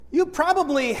You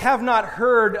probably have not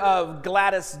heard of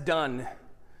Gladys Dunn.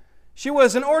 She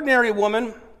was an ordinary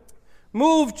woman,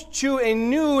 moved to a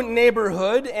new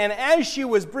neighborhood, and as she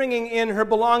was bringing in her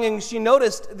belongings, she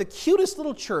noticed the cutest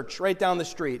little church right down the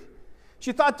street.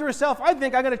 She thought to herself, I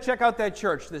think I'm going to check out that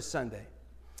church this Sunday.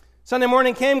 Sunday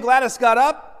morning came, Gladys got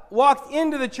up, walked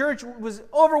into the church, was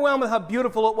overwhelmed with how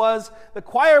beautiful it was. The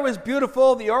choir was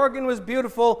beautiful, the organ was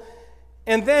beautiful,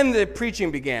 and then the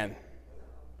preaching began.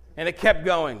 And it kept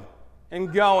going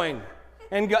and going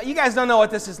and go. You guys don't know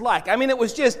what this is like. I mean, it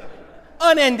was just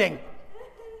unending.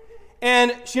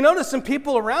 And she noticed some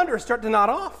people around her start to nod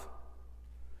off.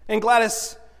 And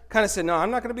Gladys kind of said, no, I'm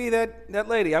not going to be that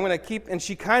lady. I'm going to keep, and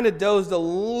she kind of dozed a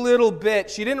little bit.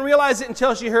 She didn't realize it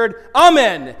until she heard,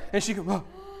 Amen. And she, whoa.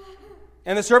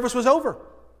 And the service was over.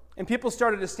 And people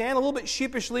started to stand a little bit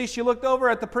sheepishly. She looked over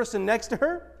at the person next to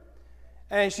her,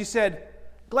 and she said,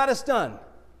 Gladys Dunn.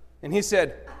 And he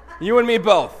said, you and me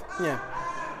both. Yeah.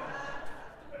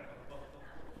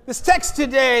 This text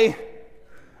today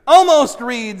almost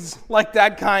reads like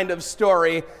that kind of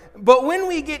story, but when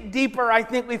we get deeper, I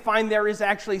think we find there is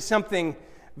actually something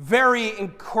very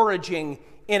encouraging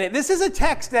in it. This is a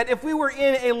text that if we were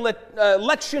in a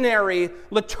lectionary,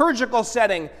 liturgical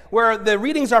setting where the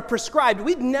readings are prescribed,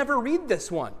 we'd never read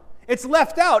this one. It's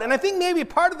left out, and I think maybe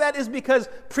part of that is because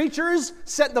preachers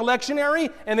set the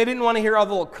lectionary and they didn't want to hear all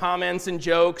the little comments and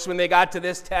jokes when they got to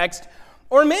this text,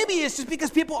 or maybe it's just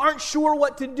because people aren't sure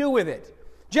what to do with it.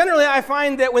 Generally, I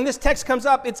find that when this text comes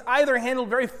up, it's either handled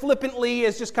very flippantly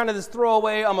as just kind of this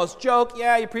throwaway, almost joke,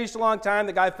 yeah, you preached a long time,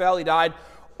 the guy fell, he died,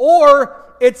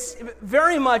 or it's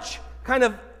very much kind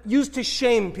of used to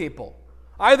shame people,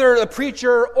 either the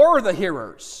preacher or the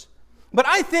hearers. But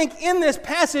I think in this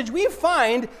passage we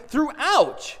find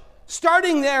throughout,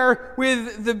 starting there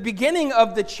with the beginning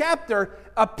of the chapter,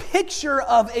 a picture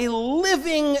of a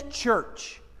living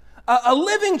church. A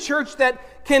living church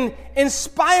that can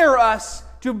inspire us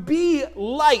to be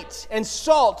light and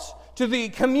salt to the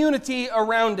community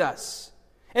around us.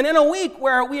 And in a week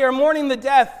where we are mourning the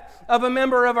death of a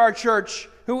member of our church,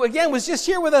 who again was just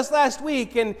here with us last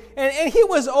week, and he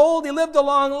was old, he lived a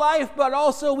long life, but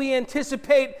also we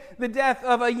anticipate the death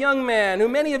of a young man who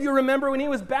many of you remember when he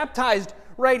was baptized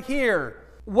right here.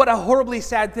 What a horribly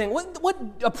sad thing. What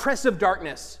oppressive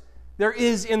darkness there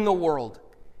is in the world.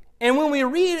 And when we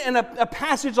read in a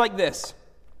passage like this,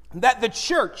 that the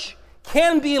church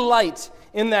can be light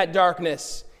in that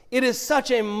darkness, it is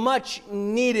such a much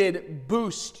needed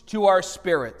boost to our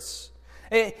spirits.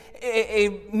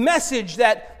 A message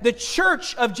that the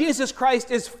church of Jesus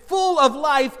Christ is full of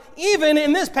life, even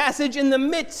in this passage, in the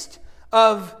midst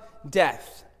of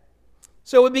death.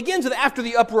 So it begins with, after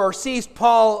the uproar ceased,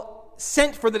 Paul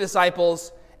sent for the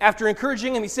disciples. After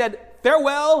encouraging them, he said,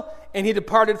 farewell, and he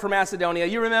departed for Macedonia.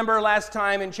 You remember last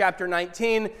time in chapter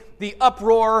 19, the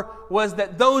uproar was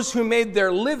that those who made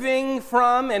their living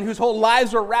from and whose whole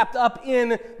lives were wrapped up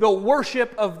in the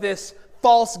worship of this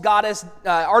false goddess,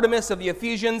 Artemis of the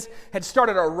Ephesians, had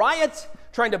started a riot,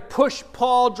 trying to push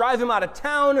Paul, drive him out of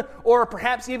town, or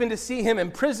perhaps even to see him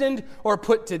imprisoned or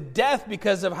put to death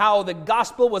because of how the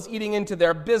gospel was eating into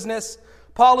their business.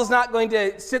 Paul is not going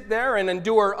to sit there and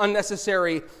endure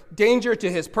unnecessary danger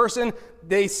to his person.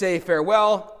 They say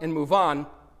farewell and move on.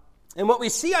 And what we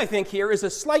see, I think, here is a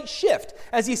slight shift.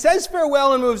 As he says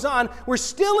farewell and moves on, we're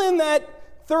still in that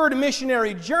third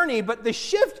missionary journey, but the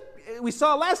shift we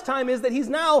saw last time is that he's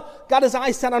now got his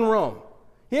eyes set on Rome.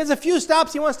 He has a few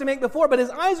stops he wants to make before, but his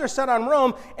eyes are set on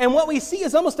Rome, and what we see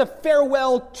is almost a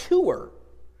farewell tour.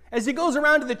 As he goes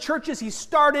around to the churches he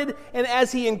started, and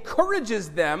as he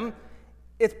encourages them,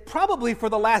 it's probably for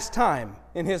the last time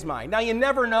in his mind. Now, you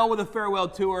never know with a farewell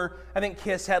tour. I think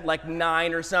Kiss had like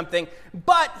 9 or something.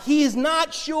 But he's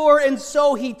not sure, and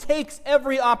so he takes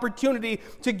every opportunity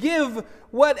to give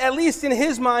what, at least in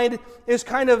his mind, is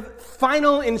kind of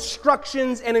final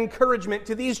instructions and encouragement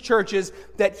to these churches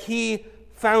that he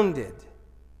founded.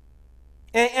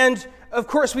 And of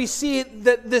course, we see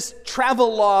that this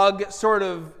travelogue sort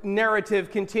of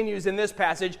narrative continues in this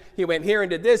passage. He went here and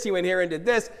did this, he went here and did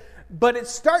this. But it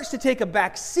starts to take a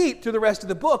back seat through the rest of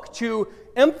the book to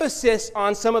emphasis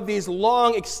on some of these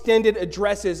long, extended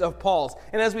addresses of Paul's.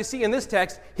 And as we see in this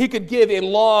text, he could give a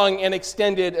long and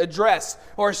extended address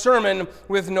or a sermon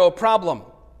with no problem.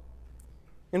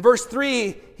 In verse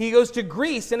 3, he goes to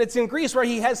Greece, and it's in Greece where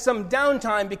he has some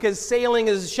downtime because sailing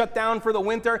is shut down for the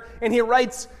winter, and he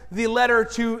writes the letter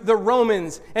to the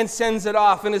Romans and sends it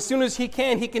off. And as soon as he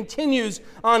can, he continues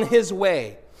on his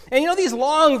way. And you know, these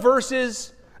long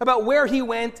verses about where he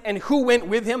went and who went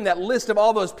with him, that list of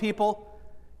all those people,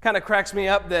 kind of cracks me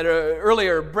up that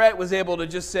earlier Brett was able to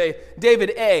just say David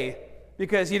A,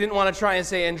 because he didn't want to try and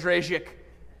say Andrasic,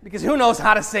 because who knows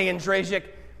how to say Andrasic?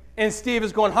 And Steve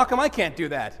is going, how come I can't do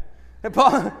that? And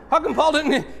Paul, how come Paul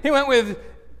didn't? He went with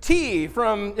T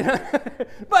from,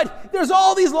 but there's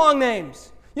all these long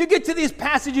names. You get to these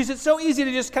passages, it's so easy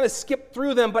to just kind of skip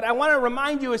through them, but I want to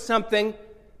remind you of something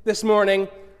this morning.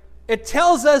 It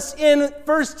tells us in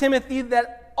 1 Timothy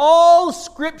that all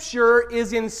Scripture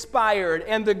is inspired,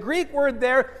 and the Greek word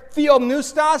there,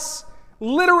 theopneustos,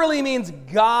 literally means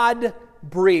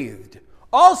God-breathed.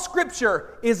 All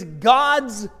Scripture is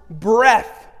God's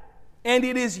breath, and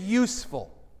it is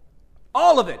useful.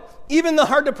 All of it, even the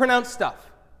hard-to-pronounce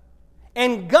stuff.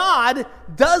 And God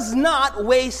does not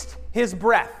waste his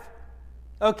breath.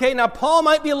 Okay, now Paul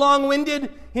might be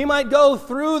long-winded. He might go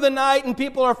through the night and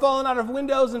people are falling out of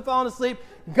windows and falling asleep.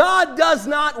 God does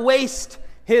not waste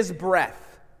his breath.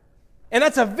 And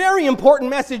that's a very important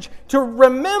message to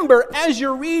remember as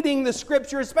you're reading the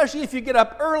Scripture, especially if you get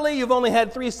up early, you've only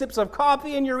had 3 sips of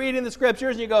coffee and you're reading the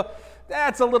Scriptures and you go,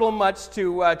 that's a little much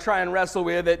to try and wrestle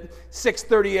with at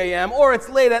 6:30 a.m. Or it's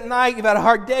late at night, you've had a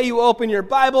hard day, you open your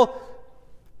Bible.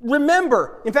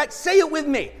 Remember, in fact, say it with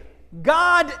me.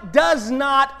 God does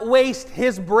not waste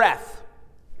his breath.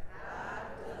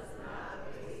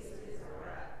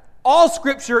 All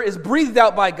Scripture is breathed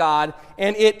out by God,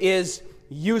 and it is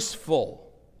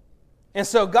useful. And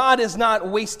so God is not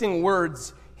wasting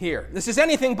words here. This is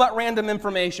anything but random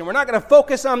information. We're not going to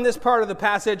focus on this part of the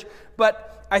passage,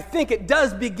 but I think it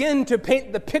does begin to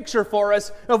paint the picture for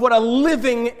us of what a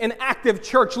living and active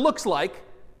church looks like,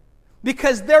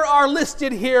 because there are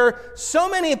listed here so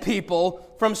many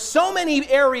people from so many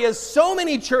areas, so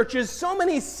many churches, so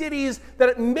many cities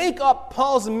that make up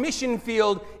Paul's mission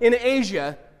field in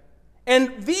Asia.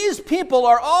 And these people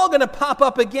are all going to pop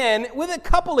up again, with a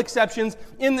couple exceptions,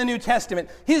 in the New Testament.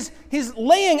 He's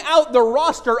laying out the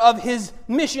roster of his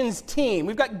missions team.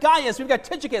 We've got Gaius, we've got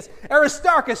Tychicus,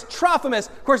 Aristarchus, Trophimus.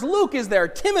 Of course, Luke is there,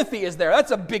 Timothy is there.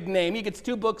 That's a big name. He gets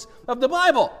 2 books of the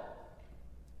Bible.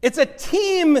 It's a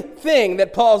team thing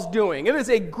that Paul's doing. It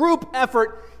is a group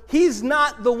effort. He's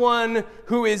not the one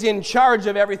who is in charge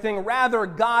of everything. Rather,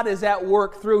 God is at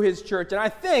work through his church. And I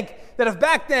think that if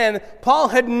back then Paul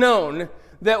had known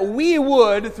that we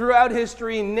would, throughout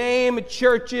history, name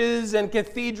churches and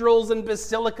cathedrals and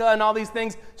basilica and all these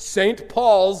things St.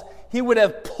 Paul's, he would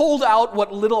have pulled out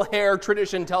what little hair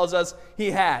tradition tells us he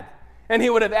had. And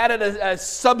he would have added a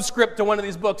subscript to one of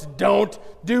these books. Don't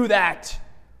do that.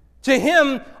 To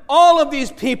him, all of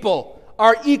these people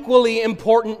are equally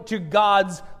important to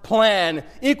God's plan,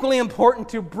 equally important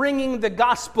to bringing the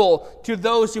gospel to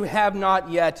those who have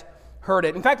not yet heard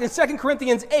it. In fact, in 2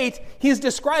 Corinthians 8, he's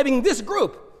describing this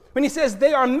group when he says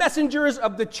they are messengers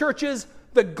of the churches,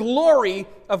 the glory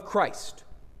of Christ.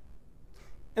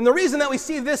 And the reason that we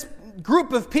see this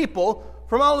group of people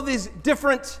from all of these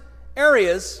different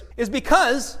areas is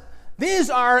because these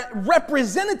are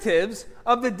representatives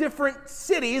of the different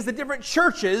cities, the different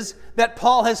churches that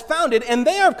Paul has founded, and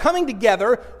they are coming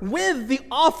together with the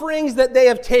offerings that they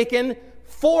have taken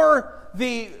for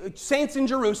the saints in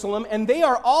Jerusalem, and they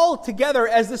are all together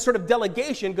as this sort of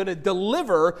delegation going to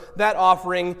deliver that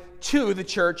offering to the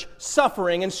church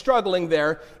suffering and struggling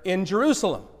there in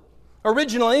Jerusalem.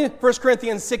 Originally, 1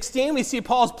 Corinthians 16, we see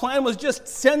Paul's plan was just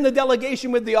send the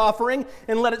delegation with the offering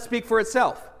and let it speak for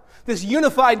itself. This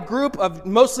unified group of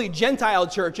mostly Gentile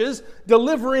churches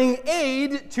delivering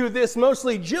aid to this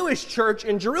mostly Jewish church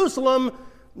in Jerusalem,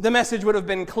 the message would have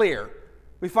been clear.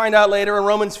 We find out later in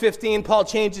Romans 15, Paul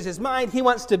changes his mind. He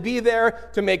wants to be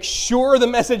there to make sure the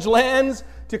message lands,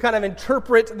 to kind of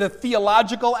interpret the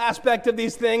theological aspect of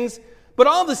these things. But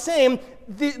all the same,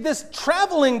 this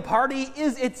traveling party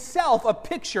is itself a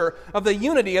picture of the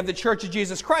unity of the Church of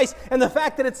Jesus Christ, and the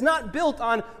fact that it's not built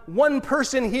on one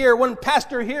person here, one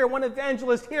pastor here, one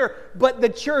evangelist here, but the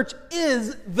church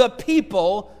is the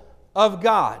people of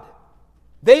God.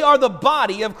 They are the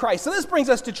body of Christ. So this brings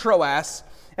us to Troas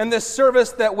and this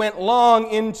service that went long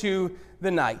into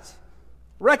the night.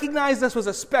 Recognize this was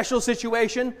a special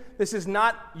situation. This is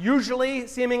not usually,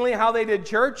 seemingly, how they did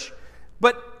church,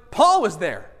 but Paul was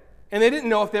there, and they didn't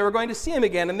know if they were going to see him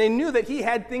again, and they knew that he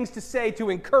had things to say to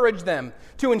encourage them,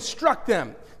 to instruct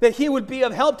them, that he would be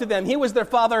of help to them. He was their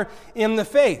father in the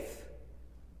faith.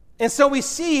 And so we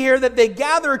see here that they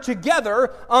gather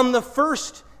together on the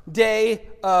first day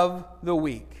of the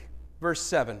week. Verse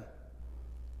 7.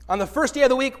 On the first day of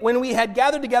the week, when we had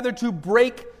gathered together to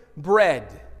break bread.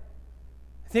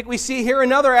 I think we see here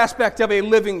another aspect of a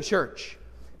living church.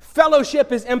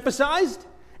 Fellowship is emphasized,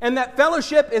 and that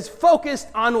fellowship is focused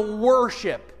on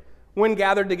worship when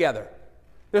gathered together.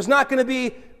 There's not going to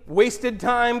be wasted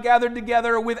time gathered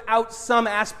together without some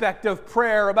aspect of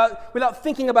prayer, without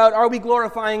thinking about, are we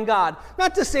glorifying God?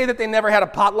 Not to say that they never had a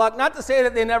potluck, not to say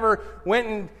that they never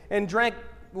went and drank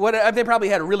they probably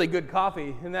had really good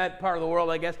coffee in that part of the world,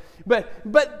 I guess.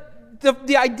 But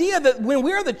the idea that when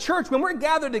we're the church, when we're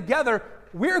gathered together,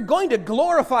 we're going to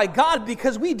glorify God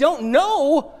because we don't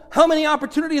know how many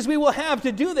opportunities we will have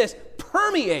to do this,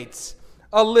 permeates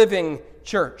a living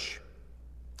church.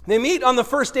 They meet on the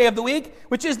first day of the week,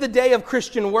 which is the day of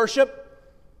Christian worship.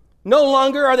 No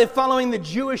longer are they following the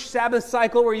Jewish Sabbath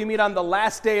cycle where you meet on the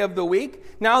last day of the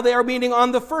week. Now they are meeting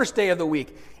on the first day of the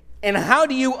week. And how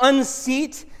do you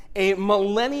unseat a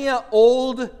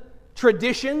millennia-old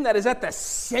tradition that is at the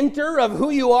center of who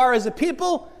you are as a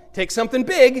people? Take something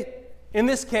big. In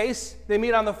this case, they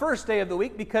meet on the first day of the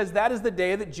week because that is the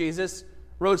day that Jesus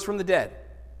rose from the dead.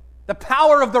 The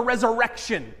power of the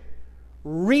resurrection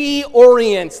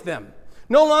reorients them.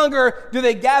 No longer do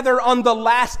they gather on the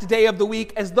last day of the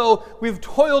week as though we've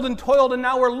toiled and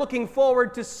now we're looking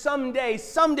forward to someday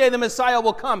the Messiah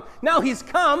will come. Now he's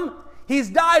come. He's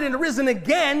died and risen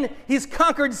again. He's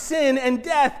conquered sin and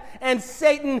death and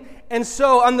Satan. And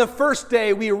so on the first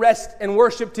day, we rest and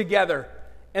worship together.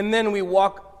 And then we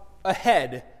walk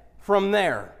ahead from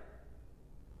there.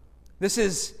 This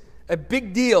is a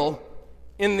big deal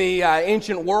in the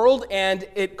ancient world, and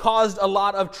it caused a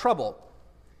lot of trouble.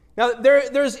 Now,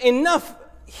 there's enough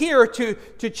here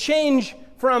to change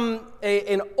from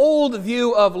an old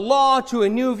view of law to a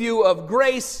new view of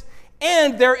grace.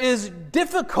 And there is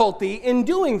difficulty in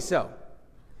doing so.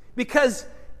 Because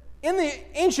in the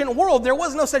ancient world, there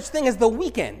was no such thing as the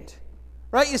weekend.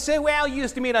 Right? You say, well, you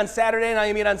used to meet on Saturday, now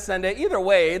you meet on Sunday. Either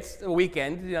way, it's a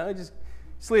weekend. You know, just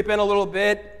sleep in a little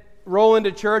bit, roll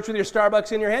into church with your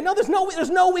Starbucks in your hand. No, there's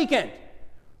no weekend.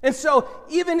 And so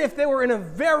even if they were in a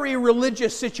very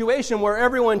religious situation where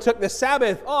everyone took the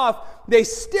Sabbath off, they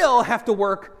still have to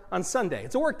work on Sunday.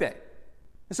 It's a work day.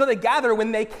 And so they gather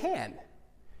when they can.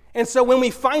 And so when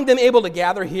we find them able to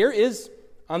gather here is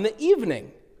on the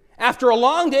evening. After a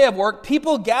long day of work,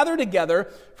 people gather together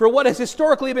for what has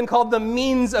historically been called the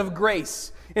means of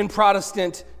grace in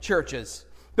Protestant churches.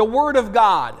 The Word of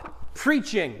God,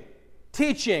 preaching,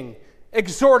 teaching,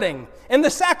 exhorting, and the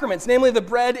sacraments, namely the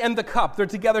bread and the cup. They're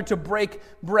together to break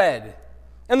bread.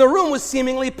 And the room was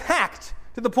seemingly packed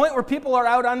to the point where people are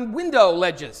out on window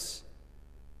ledges.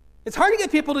 It's hard to get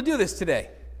people to do this today,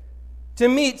 to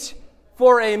meet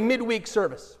for a midweek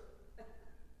service.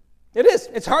 It is.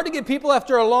 It's hard to get people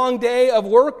after a long day of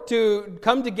work to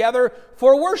come together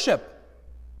for worship.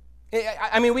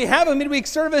 I mean, we have a midweek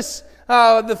service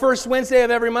the first Wednesday of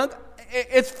every month.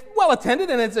 It's well attended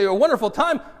and it's a wonderful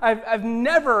time. I've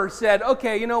never said,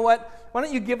 okay, you know what? Why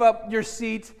don't you give up your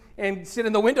seat and sit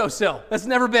in the windowsill? That's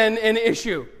never been an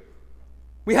issue.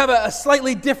 We have a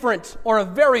slightly different or a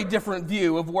very different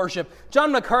view of worship.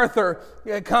 John MacArthur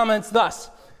comments thus: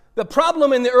 the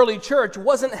problem in the early church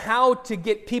wasn't how to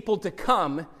get people to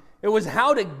come, it was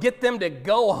how to get them to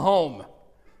go home.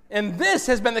 And this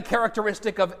has been the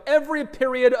characteristic of every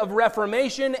period of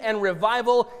Reformation and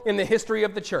revival in the history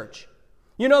of the church.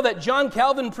 You know that John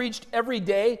Calvin preached every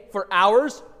day for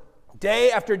hours,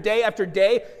 day after day after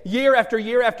day, year after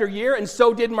year after year, and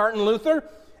so did Martin Luther.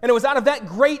 And it was out of that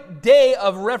great day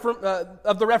of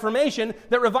the Reformation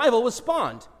that revival was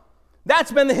spawned.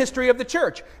 That's been the history of the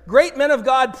church. Great men of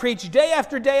God preached day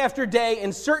after day after day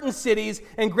in certain cities,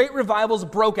 and great revivals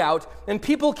broke out, and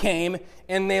people came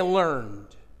and they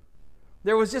learned.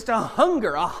 There was just a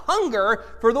hunger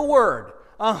for the Word,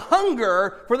 a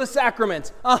hunger for the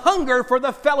sacraments, a hunger for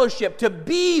the fellowship, to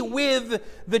be with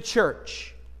the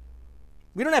church.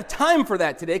 We don't have time for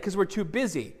that today because we're too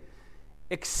busy.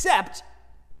 Except,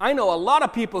 I know a lot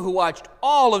of people who watched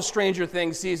all of Stranger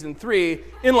Things Season 3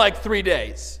 in like 3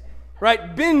 days.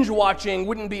 Right? Binge watching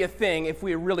wouldn't be a thing if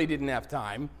we really didn't have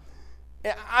time.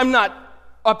 I'm not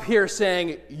up here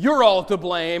saying, you're all to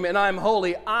blame and I'm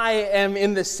holy. I am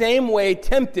in the same way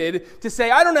tempted to say,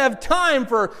 I don't have time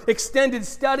for extended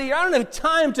study. I don't have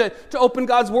time to open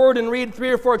God's Word and read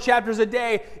 3 or 4 chapters a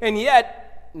day. And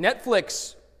yet,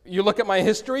 Netflix, you look at my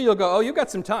history, you'll go, oh, you've got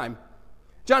some time.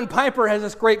 John Piper has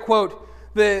this great quote: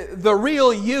 the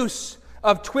real use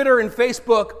of Twitter and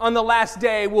Facebook on the last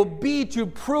day will be to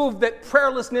prove that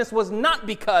prayerlessness was not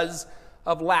because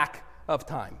of lack of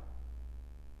time.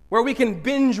 Where we can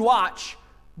binge watch,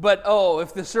 but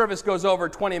if the service goes over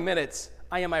 20 minutes,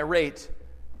 I am irate.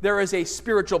 There is a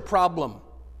spiritual problem.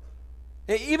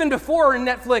 Even before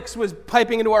Netflix was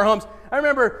piping into our homes, I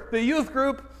remember the youth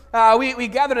group, we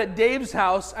gathered at Dave's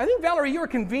house. I think, Valerie, you were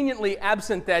conveniently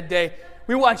absent that day.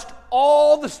 We watched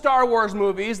all the Star Wars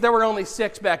movies. There were only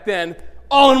 6 back then,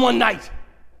 all in one night.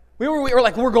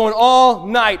 we're going all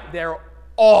night. They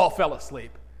all fell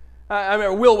asleep. I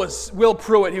remember Will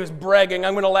Pruitt, he was bragging,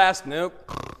 I'm going to last. Nope.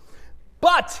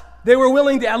 But they were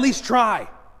willing to at least try.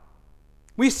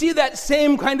 We see that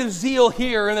same kind of zeal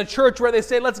here in the church where they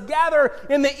say, let's gather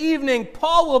in the evening.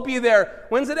 Paul will be there.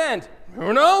 When's it end?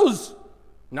 Who knows?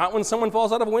 Not when someone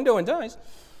falls out of a window and dies.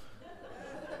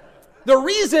 The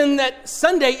reason that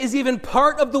Sunday is even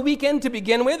part of the weekend to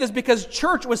begin with is because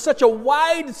church was such a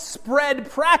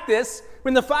widespread practice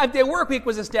when the 5-day work week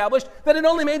was established that it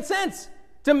only made sense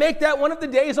to make that one of the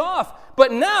days off.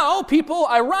 But now people,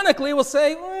 ironically, will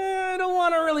say, I don't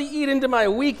want to really eat into my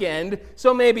weekend,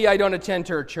 so maybe I don't attend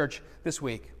church this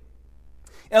week.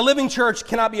 A living church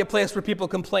cannot be a place where people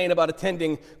complain about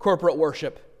attending corporate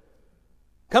worship.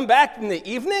 Come back in the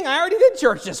evening? I already did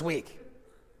church this week.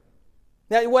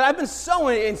 Now, what I've been so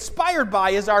inspired by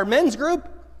is our men's group.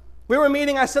 We were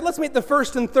meeting, I said, let's meet the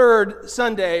first and third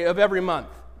Sunday of every month.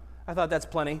 I thought that's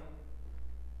plenty.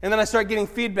 And then I started getting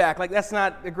feedback, like that's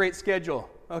not a great schedule.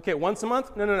 Okay, once a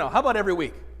month? No. How about every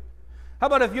week? How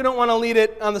about if you don't want to lead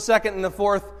it on the second and the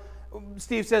fourth,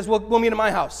 Steve says, we'll meet at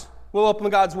my house. We'll open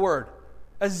God's Word.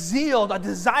 A zeal, a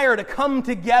desire to come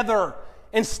together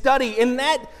and study. And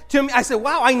that, to me, I said,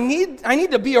 wow, I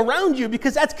need to be around you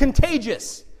because that's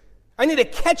contagious. I need to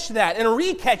catch that and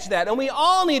recatch that, and we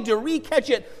all need to recatch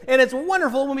it. And it's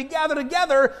wonderful when we gather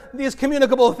together, these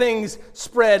communicable things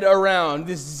spread around,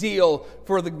 this zeal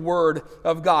for the Word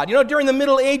of God. You know, during the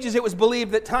Middle Ages, it was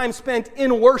believed that time spent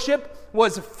in worship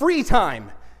was free time.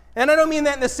 And I don't mean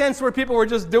that in the sense where people were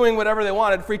just doing whatever they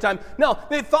wanted, free time. No,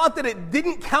 they thought that it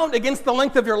didn't count against the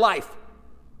length of your life.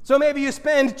 So maybe you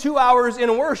spend 2 hours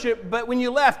in worship, but when you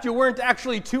left, you weren't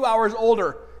actually 2 hours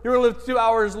older. You're going to live 2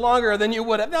 hours longer than you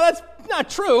would have. Now, that's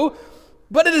not true,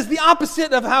 but it is the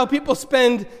opposite of how people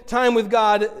spend time with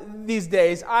God these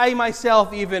days. I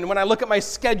myself, even, when I look at my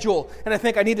schedule and I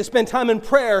think I need to spend time in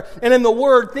prayer and in the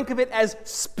Word, think of it as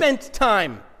spent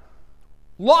time.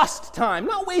 Lost time.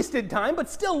 Not wasted time, but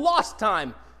still lost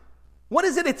time. What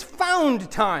is it? It's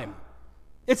found time.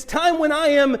 It's time when I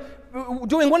am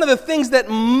doing one of the things that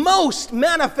most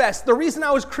manifest the reason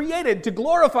I was created, to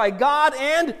glorify God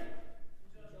and...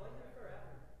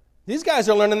 These guys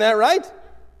are learning that, right?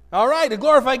 All right, to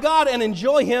glorify God and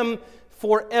enjoy Him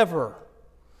forever.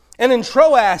 And in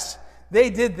Troas,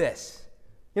 they did this.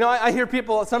 You know, I hear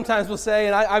people sometimes will say,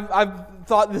 and I've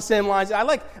thought the same lines, I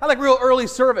like real early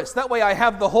service. That way I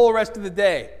have the whole rest of the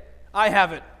day. I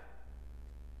have it.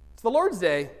 It's the Lord's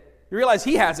day. You realize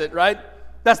He has it, right?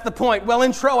 That's the point. Well,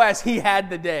 in Troas, He had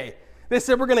the day. They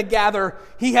said, we're going to gather.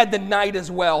 He had the night as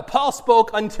well. Paul spoke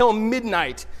until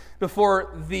midnight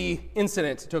before the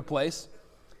incident took place.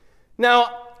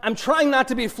 Now, I'm trying not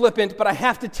to be flippant, but I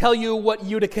have to tell you what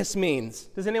Eutychus means.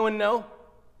 Does anyone know?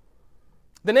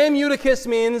 The name Eutychus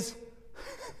means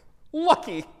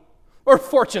lucky or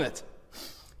fortunate.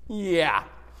 Yeah.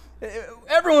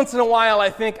 Every once in a while,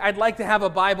 I think I'd like to have a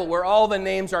Bible where all the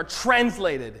names are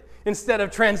translated instead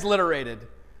of transliterated.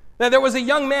 Now, there was a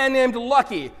young man named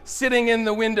Lucky sitting in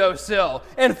the windowsill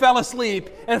and fell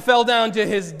asleep and fell down to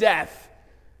his death.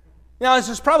 Now, this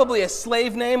was probably a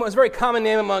slave name. It was a very common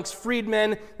name amongst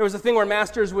freedmen. There was a thing where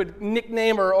masters would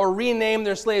nickname or rename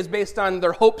their slaves based on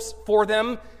their hopes for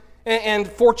them. And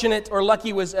fortunate or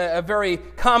lucky was a very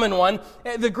common one.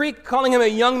 The Greek calling him a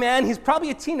young man, he's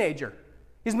probably a teenager.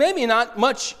 He's maybe not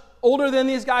much older than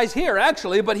these guys here,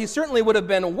 actually, but he certainly would have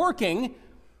been working.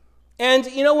 And,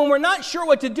 you know, when we're not sure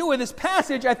what to do with this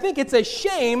passage, I think it's a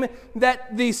shame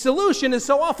that the solution is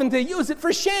so often to use it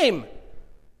for shame.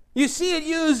 You see it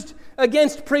used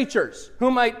against preachers who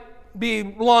might be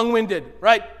long-winded,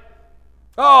 right?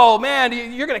 Oh, man,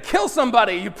 you're going to kill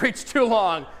somebody. You preach too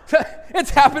long. It's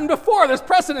happened before. There's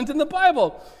precedent in the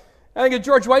Bible. I think of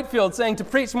George Whitefield saying to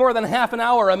preach more than half an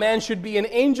hour, a man should be an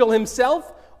angel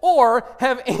himself or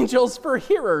have angels for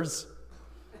hearers.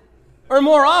 Or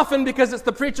more often, because it's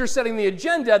the preacher setting the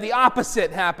agenda, the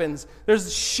opposite happens.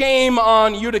 There's shame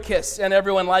on Eutychus and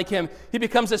everyone like him. He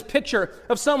becomes this picture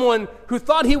of someone who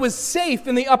thought he was safe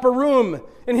in the upper room.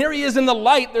 And here he is in the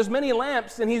light. There's many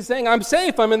lamps. And he's saying, I'm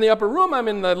safe. I'm in the upper room. I'm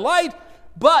in the light.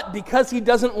 But because he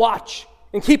doesn't watch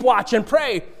and keep watch and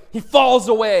pray, he falls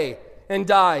away and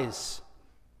dies.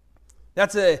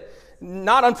 That's a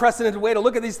not unprecedented way to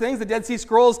look at these things. The Dead Sea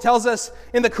Scrolls tells us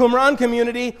in the Qumran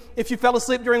community, if you fell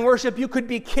asleep during worship, you could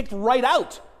be kicked right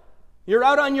out. You're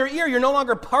out on your ear. You're no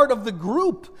longer part of the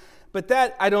group. But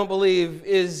that, I don't believe,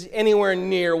 is anywhere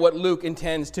near what Luke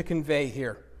intends to convey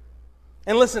here.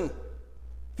 And listen,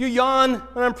 if you yawn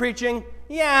when I'm preaching,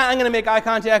 yeah, I'm going to make eye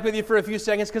contact with you for a few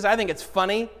seconds because I think it's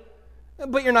funny,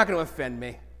 but you're not going to offend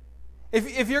me.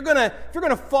 If you're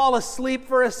gonna fall asleep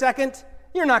for a second,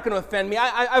 you're not going to offend me.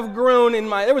 I've grown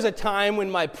there was a time when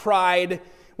my pride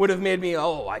would have made me,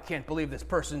 oh, I can't believe this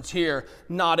person's here,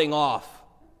 nodding off.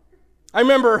 I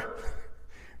remember,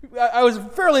 I was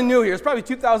fairly new here. It was probably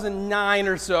 2009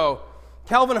 or so.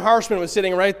 Calvin Harshman was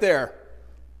sitting right there.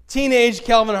 Teenage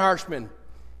Calvin Harshman.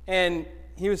 And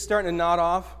he was starting to nod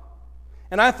off.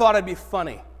 And I thought I'd be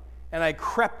funny. And I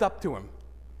crept up to him.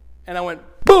 And I went,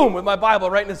 boom, with my Bible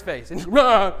right in his face. And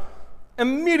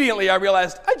immediately I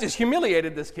realized I just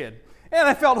humiliated this kid. And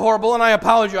I felt horrible and I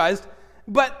apologized.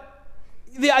 But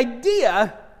the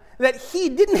idea that he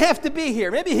didn't have to be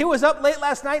here. Maybe he was up late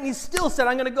last night and he still said,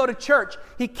 I'm going to go to church.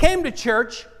 He came to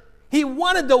church. He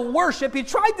wanted to worship. He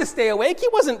tried to stay awake. He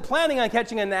wasn't planning on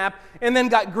catching a nap and then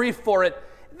got grief for it.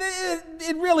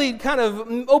 It really kind of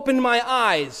opened my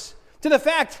eyes to the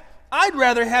fact I'd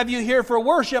rather have you here for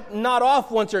worship, not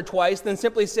off once or twice, than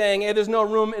simply saying, hey, there's no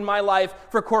room in my life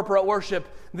for corporate worship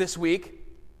this week.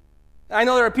 I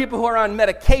know there are people who are on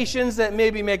medications that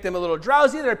maybe make them a little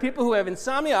drowsy. There are people who have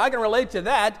insomnia. I can relate to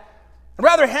that. I'd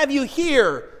rather have you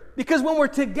here because when we're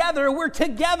together,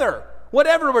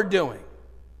 whatever we're doing.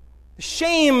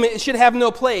 Shame should have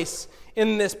no place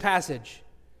in this passage.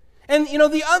 And,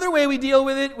 the other way we deal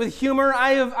with it, with humor,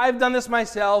 I've done this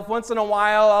myself. Once in a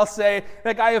while, I'll say,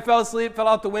 that guy who fell asleep, fell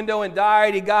out the window and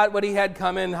died, he got what he had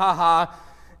coming, ha-ha.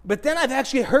 But then I've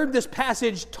actually heard this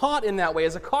passage taught in that way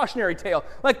as a cautionary tale,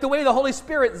 like the way the Holy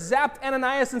Spirit zapped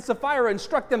Ananias and Sapphira and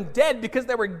struck them dead because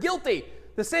they were guilty.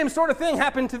 The same sort of thing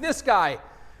happened to this guy.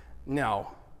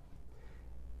 No.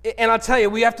 And I'll tell you,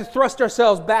 we have to thrust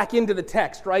ourselves back into the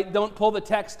text, right? Don't pull the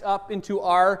text up into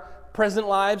our present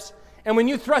lives. And when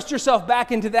you thrust yourself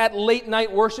back into that late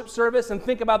night worship service and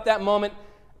think about that moment,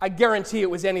 I guarantee it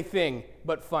was anything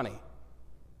but funny.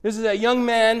 This is a young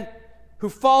man who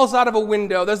falls out of a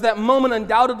window. There's that moment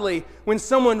undoubtedly when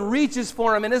someone reaches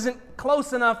for him and isn't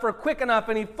close enough or quick enough,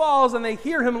 and he falls and they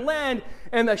hear him land,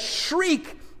 and the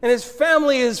shriek, and his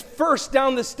family is first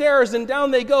down the stairs, and down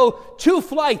they go 2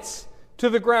 flights to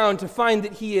the ground to find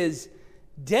that he is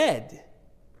dead.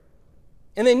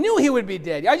 And they knew he would be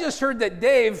dead. I just heard that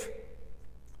Dave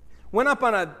went up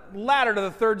on a ladder to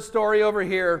the 3rd story over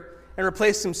here and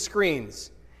replaced some screens.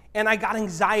 And I got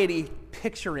anxiety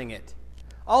picturing it.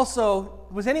 Also,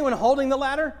 was anyone holding the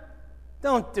ladder?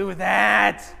 Don't do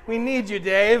that. We need you,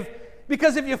 Dave.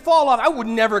 Because if you fall off, I would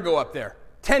never go up there.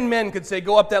 10 men could say,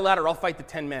 go up that ladder, I'll fight the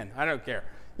 10 men. I don't care.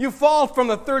 You fall from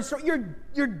the 3rd story,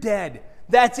 you're dead.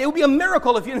 It would be a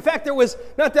miracle if you, in fact, there was,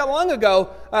 not that long ago,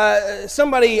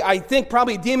 somebody, I think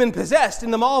probably demon-possessed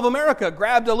in the Mall of America,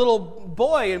 grabbed a little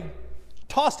boy and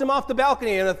tossed him off the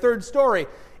balcony in a 3rd story.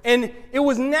 And it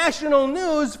was national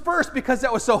news first because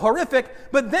that was so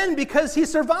horrific, but then because he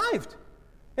survived.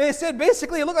 And they said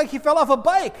basically it looked like he fell off a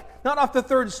bike, not off the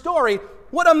 3rd story.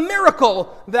 What a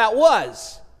miracle that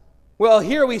was. Well,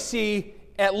 here we see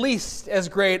at least as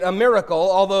great a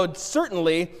miracle, although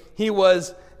certainly he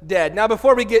was dead. Now,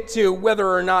 before we get to whether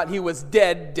or not he was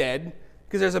dead,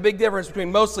 because there's a big difference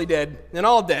between mostly dead and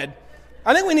all dead,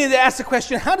 I think we need to ask the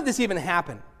question, how did this even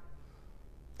happen?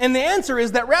 And the answer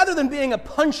is that rather than being a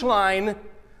punchline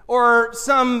or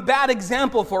some bad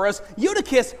example for us,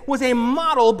 Eutychus was a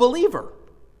model believer.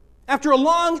 After a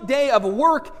long day of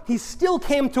work, he still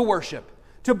came to worship,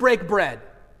 to break bread.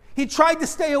 He tried to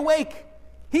stay awake.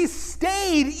 He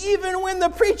stayed even when the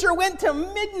preacher went to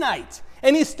midnight,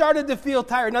 and he started to feel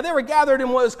tired. Now, they were gathered in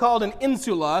what was called an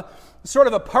insula, sort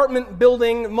of apartment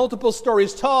building, multiple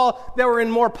stories tall. They were in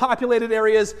more populated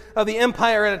areas of the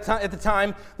empire at the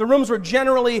time. The rooms were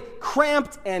generally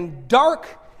cramped and dark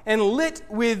and lit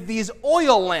with these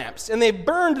oil lamps. And they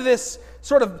burned this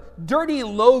sort of dirty,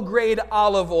 low-grade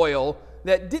olive oil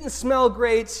that didn't smell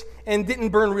great and didn't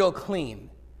burn real clean.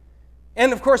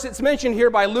 And, of course, it's mentioned here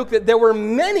by Luke that there were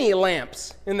many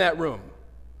lamps in that room.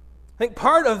 I think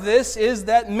part of this is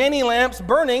that many lamps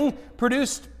burning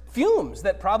produced fumes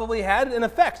that probably had an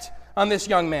effect on this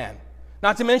young man,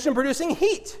 not to mention producing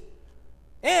heat.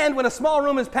 And when a small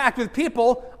room is packed with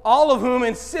people, all of whom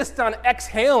insist on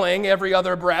exhaling every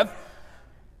other breath,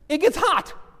 it gets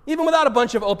hot, even without a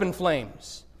bunch of open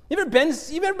flames. You've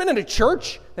ever been in a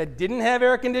church that didn't have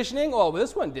air conditioning? Oh, well,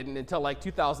 this one didn't until like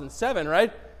 2007,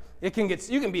 right? You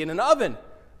can be in an oven.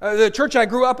 The church I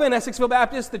grew up in, Essexville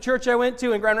Baptist, the church I went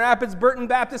to in Grand Rapids, Burton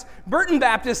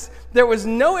Baptist, there was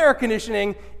no air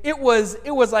conditioning. It was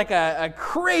like a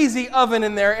crazy oven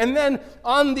in there. And then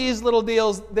on these little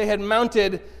deals, they had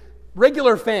mounted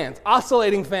regular fans,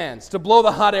 oscillating fans, to blow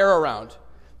the hot air around.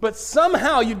 But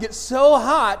somehow you'd get so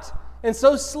hot and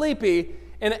so sleepy,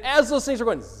 and as those things were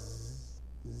going,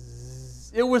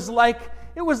 zzz, it was like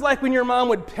it was like when your mom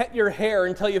would pet your hair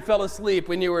until you fell asleep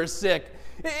when you were sick.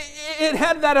 It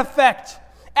had that effect.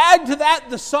 Add to that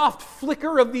the soft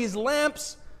flicker of these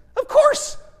lamps. Of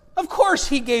course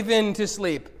he gave in to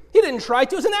sleep. He didn't try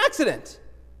to. It was an accident.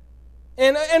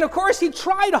 And of course he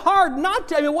tried hard not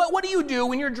to. I mean, what do you do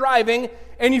when you're driving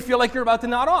and you feel like you're about to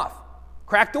nod off?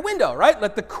 Crack the window, right?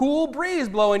 Let the cool breeze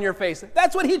blow in your face.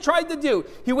 That's what he tried to do.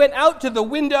 He went out to the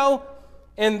window,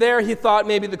 and there he thought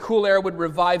maybe the cool air would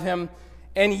revive him.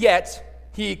 And yet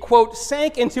he, quote,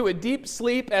 sank into a deep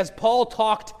sleep as Paul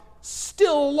talked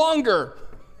still longer.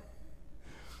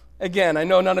 Again, I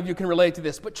know none of you can relate to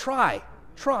this, but try.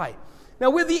 Now,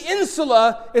 with the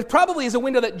insula, it probably is a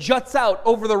window that juts out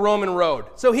over the Roman road.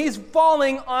 So he's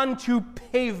falling onto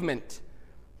pavement.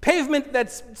 Pavement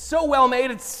that's so well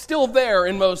made, it's still there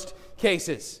in most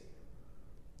cases.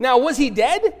 Now, was he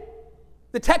dead?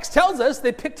 The text tells us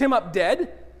they picked him up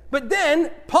dead. But then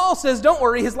Paul says, don't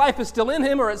worry, his life is still in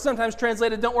him, or it's sometimes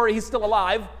translated, don't worry, he's still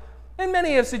alive. And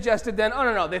many have suggested then, oh,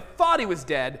 no, they thought he was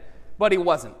dead, but he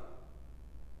wasn't.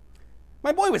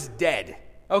 My boy was dead,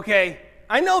 okay?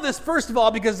 I know this, first of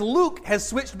all, because Luke has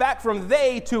switched back from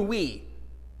they to we.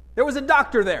 There was a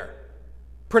doctor there,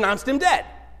 pronounced him dead,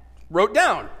 wrote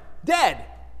down, dead.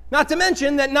 Not to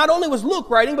mention that not only was Luke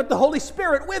writing, but the Holy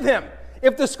Spirit with him.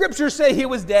 If the scriptures say he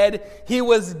was dead, he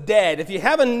was dead. If you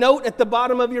have a note at the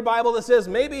bottom of your Bible that says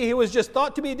maybe he was just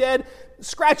thought to be dead,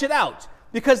 scratch it out,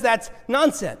 because that's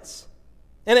nonsense.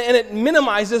 And it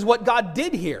minimizes what God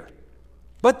did here.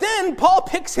 But then Paul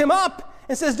picks him up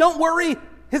and says, don't worry,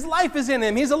 his life is in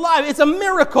him. He's alive. It's a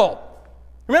miracle.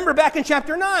 Remember back in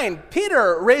chapter 9,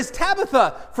 Peter raised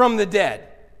Tabitha from the dead.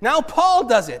 Now Paul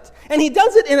does it. And he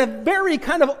does it in a very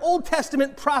kind of Old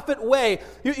Testament prophet way.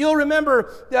 You'll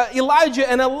remember Elijah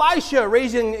and Elisha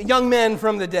raising young men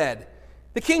from the dead.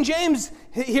 The King James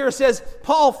here says,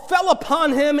 Paul fell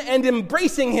upon him and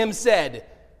embracing him said,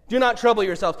 do not trouble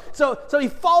yourselves. So he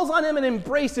falls on him and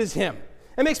embraces him.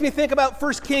 It makes me think about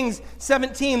 1 Kings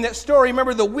 17, that story.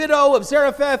 Remember the widow of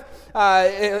Zarephath?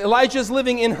 Elijah's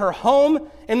living in her home,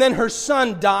 and then her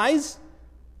son dies,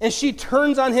 and she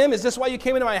turns on him. Is this why you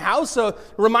came into my house? So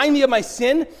remind me of my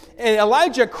sin. And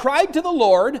Elijah cried to the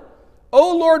Lord,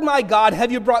 O Lord my God,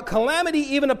 have you brought calamity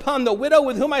even upon the widow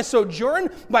with whom I sojourn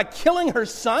by killing her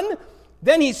son?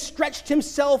 Then he stretched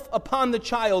himself upon the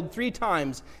child 3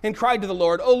 times and cried to the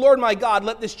Lord, O Lord my God,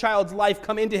 let this child's life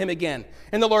come into him again.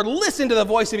 And the Lord listened to the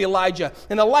voice of Elijah,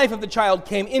 and the life of the child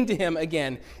came into him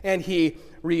again, and he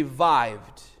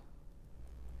revived.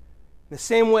 In the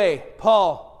same way,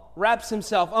 Paul wraps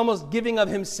himself, almost giving of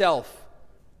himself.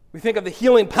 We think of the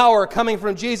healing power coming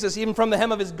from Jesus, even from the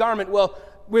hem of his garment. Well,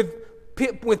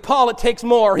 with Paul, it takes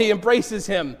more. He embraces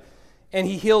him, and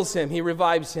he heals him. He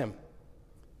revives him.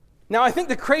 Now, I think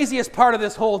the craziest part of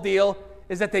this whole deal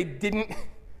is that they didn't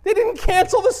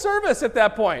cancel the service at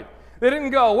that point. They didn't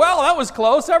go, well, that was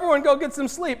close. Everyone go get some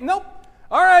sleep. Nope.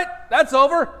 All right, that's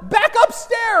over. Back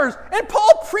upstairs. And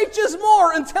Paul preaches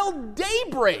more until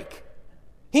daybreak.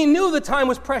 He knew the time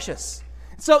was precious.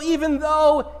 So even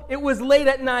though it was late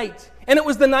at night, and it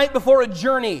was the night before a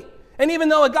journey, and even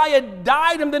though a guy had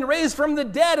died and been raised from the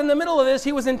dead in the middle of this,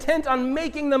 he was intent on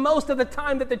making the most of the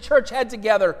time that the church had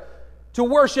together to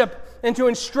worship and to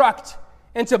instruct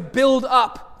and to build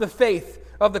up the faith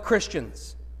of the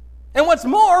Christians. And what's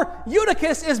more,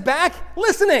 Eutychus is back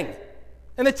listening.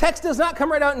 And the text does not come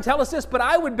right out and tell us this, but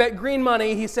I would bet green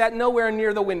money he sat nowhere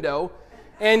near the window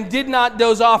and did not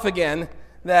doze off again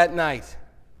that night.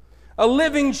 A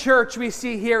living church we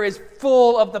see here is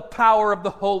full of the power of the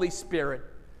Holy Spirit.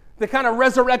 The kind of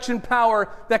resurrection power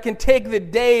that can take the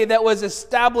day that was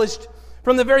established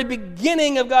from the very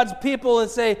beginning of God's people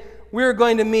and say, we're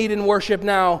going to meet and worship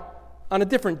now on a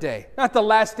different day. Not the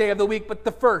last day of the week, but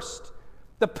the first.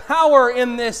 The power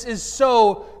in this is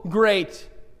so great.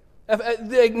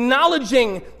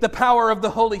 Acknowledging the power of the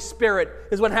Holy Spirit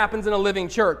is what happens in a living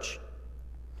church.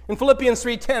 In Philippians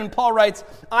 3:10, Paul writes,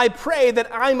 I pray that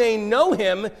I may know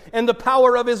him and the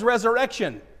power of his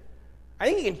resurrection. I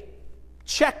think he can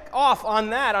check off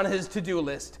on that on his to-do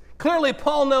list. Clearly,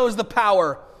 Paul knows the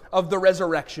power of the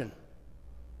resurrection.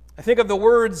 I think of the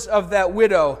words of that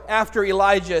widow after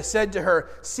Elijah said to her,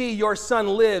 see, your son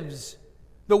lives.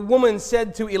 The woman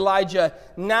said to Elijah,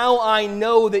 now I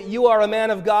know that you are a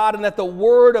man of God and that the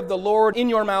word of the Lord in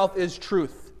your mouth is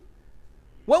truth.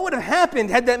 What would have happened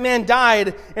had that man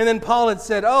died and then Paul had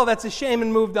said, oh, that's a shame,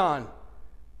 and moved on?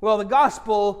 Well, the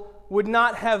gospel would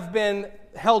not have been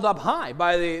held up high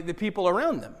by the people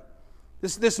around them.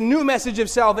 This new message of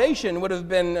salvation would have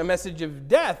been a message of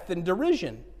death and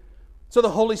derision. So the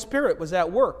Holy Spirit was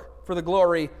at work for the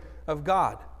glory of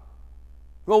God.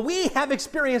 Well, we have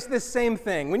experienced this same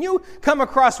thing. When you come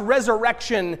across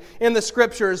resurrection in the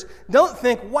Scriptures, don't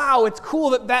think, wow, it's cool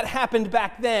that that happened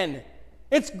back then.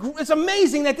 It's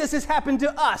amazing that this has happened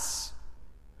to us.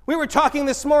 We were talking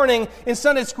this morning in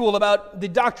Sunday school about the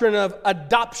doctrine of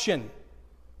adoption,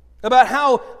 about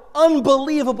how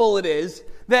unbelievable it is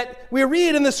that we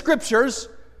read in the Scriptures,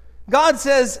 God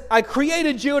says, I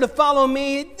created you to follow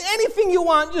me. Anything you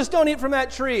want, just don't eat from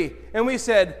that tree. And we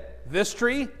said, this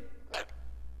tree?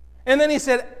 And then he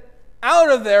said,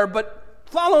 out of there, but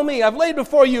follow me. I've laid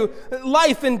before you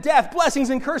life and death, blessings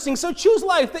and cursings, so choose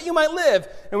life that you might live.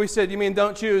 And we said, you mean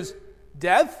don't choose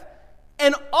death?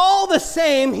 And all the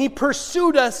same, he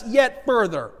pursued us yet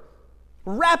further,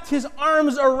 wrapped his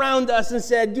arms around us and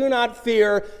said, do not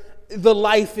fear, the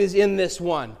life is in this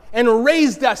one, and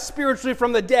raised us spiritually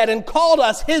from the dead and called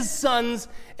us his sons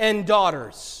and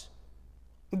daughters.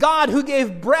 God, who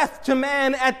gave breath to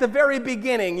man at the very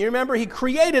beginning. You remember, he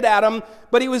created Adam,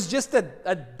 but he was just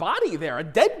a body there, a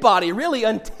dead body, really,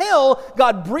 until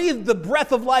God breathed the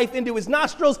breath of life into his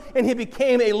nostrils and he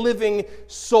became a living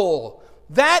soul.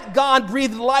 That God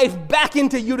breathed life back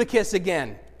into Eutychus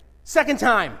again, second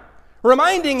time,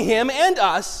 reminding him and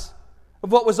us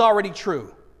of what was already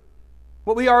true,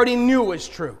 what we already knew was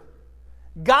true.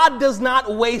 God does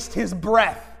not waste his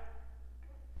breath.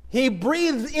 He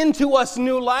breathes into us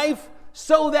new life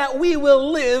so that we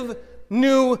will live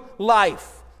new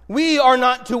life. We are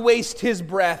not to waste his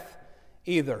breath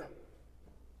either.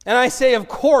 And I say, of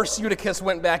course, Eutychus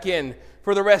went back in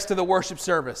for the rest of the worship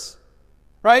service.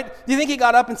 Right? Do you think he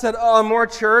got up and said, oh, more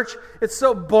church? It's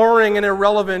so boring and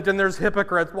irrelevant and there's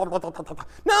hypocrites.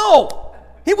 No!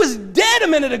 He was dead a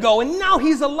minute ago, and now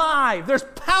he's alive. There's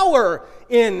power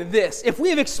in this. If we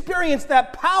have experienced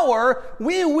that power,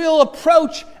 we will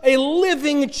approach a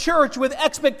living church with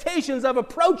expectations of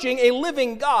approaching a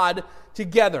living God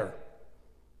together,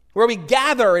 where we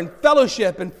gather in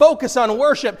fellowship and focus on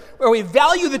worship, where we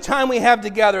value the time we have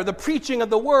together, the preaching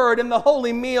of the word and the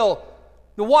holy meal,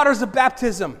 the waters of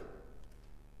baptism.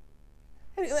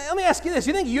 Let me ask you this.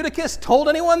 You think Eutychus told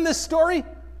anyone this story?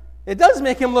 It does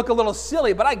make him look a little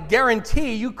silly, but I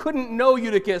guarantee you couldn't know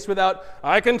Eutychus without,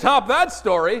 I can top that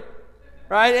story,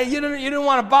 right? You didn't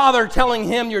want to bother telling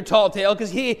him your tall tale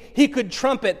because he could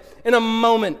trump it in a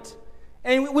moment.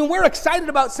 And when we're excited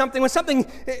about something, when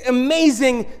something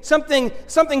amazing, something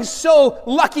so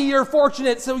lucky or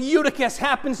fortunate, so Eutychus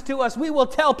happens to us, we will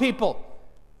tell people.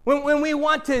 When we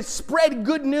want to spread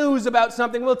good news about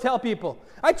something, we'll tell people.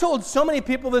 I told so many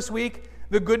people this week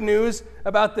the good news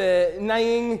about the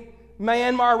Nying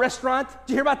Myanmar restaurant. Did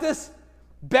you hear about this?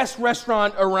 Best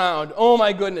restaurant around. Oh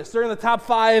my goodness. They're in the top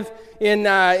 5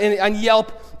 on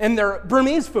Yelp, and they're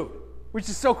Burmese food, which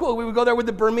is so cool. We would go there with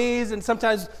the Burmese, and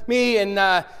sometimes me and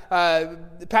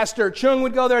Pastor Chung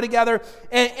would go there together.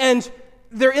 And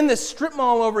they're in this strip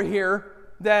mall over here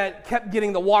that kept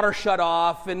getting the water shut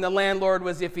off, and the landlord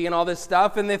was iffy and all this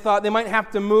stuff, and they thought they might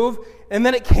have to move, and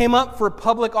then it came up for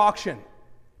public auction.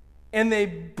 And they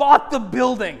bought the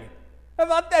building. I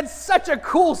thought that's such a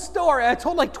cool story. I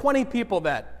told like 20 people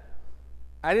that.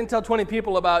 I didn't tell 20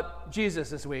 people about Jesus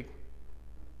this week.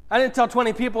 I didn't tell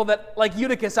 20 people that, like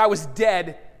Eutychus, I was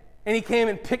dead, and he came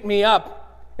and picked me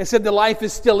up and said the life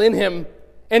is still in him,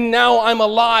 and now I'm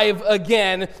alive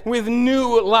again with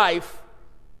new life.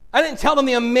 I didn't tell them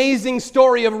the amazing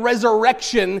story of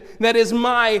resurrection that is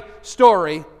my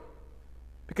story,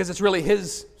 because it's really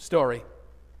his story.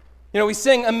 You know, we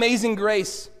sing Amazing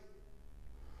Grace.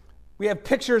 We have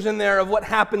pictures in there of what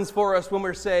happens for us when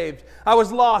we're saved. I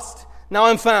was lost, now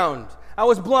I'm found. I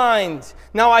was blind,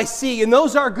 now I see. And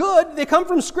those are good. They come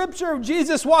from Scripture of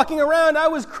Jesus walking around. I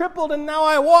was crippled, and now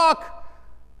I walk.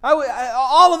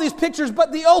 All of these pictures,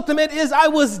 but the ultimate is I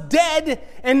was dead,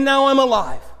 and now I'm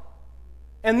alive.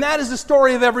 And that is the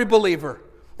story of every believer.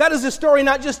 That is the story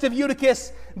not just of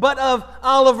Eutychus, but of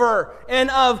Oliver and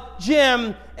of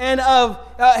Jim and of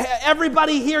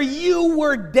everybody here. You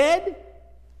were dead,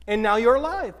 and now you're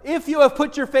alive. If you have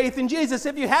put your faith in Jesus,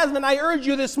 if you haven't, I urge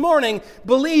you this morning,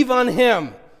 believe on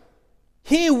him.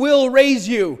 He will raise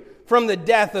you from the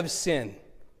death of sin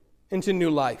into new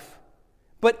life.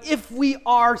 But if we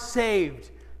are saved,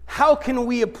 how can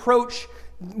we approach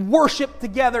worship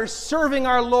together, serving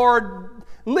our Lord,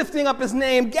 lifting up his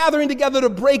name, gathering together to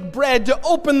break bread, to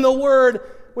open the word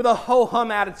with a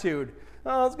ho-hum attitude?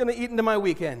 Oh, it's going to eat into my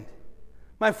weekend.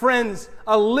 My friends,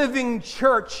 a living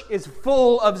church is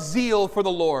full of zeal for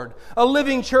the Lord. A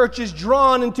living church is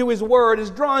drawn into his word,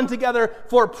 is drawn together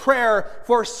for prayer,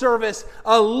 for service.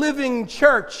 A living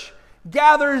church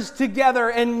gathers together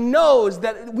and knows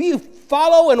that we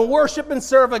follow and worship and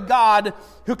serve a God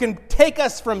who can take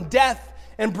us from death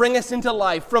and bring us into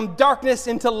life, from darkness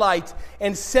into light,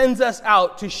 and sends us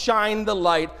out to shine the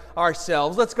light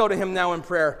ourselves. Let's go to him now in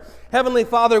prayer. Heavenly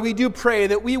Father, we do pray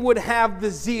that we would have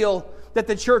the zeal that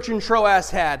the church in Troas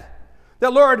had.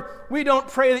 That, Lord, we don't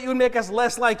pray that you would make us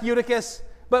less like Eutychus,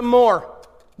 but more.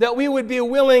 That we would be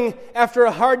willing, after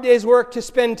a hard day's work, to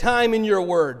spend time in your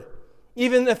word,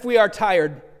 even if we are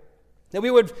tired. That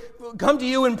we would come to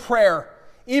you in prayer,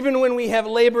 even when we have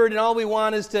labored and all we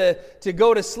want is to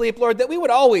go to sleep, Lord, that we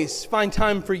would always find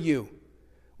time for you.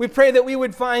 We pray that we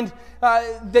would find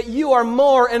that you are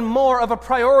more and more of a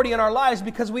priority in our lives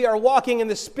because we are walking in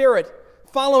the Spirit,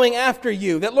 following after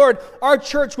you. That, Lord, our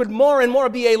church would more and more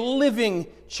be a living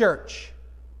church.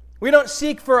 We don't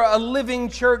seek for a living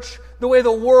church the way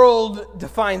the world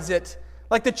defines it,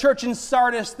 like the church in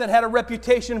Sardis that had a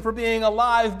reputation for being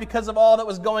alive because of all that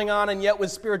was going on and yet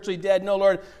was spiritually dead. No,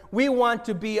 Lord, we want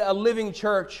to be a living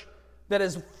church that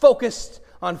is focused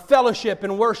on fellowship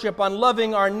and worship, on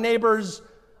loving our neighbors,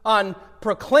 on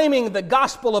proclaiming the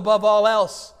gospel above all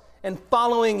else, and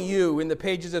following you in the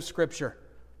pages of Scripture,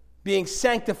 being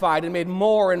sanctified and made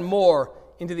more and more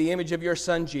into the image of your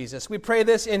Son, Jesus. We pray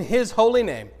this in his holy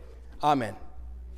name. Amen.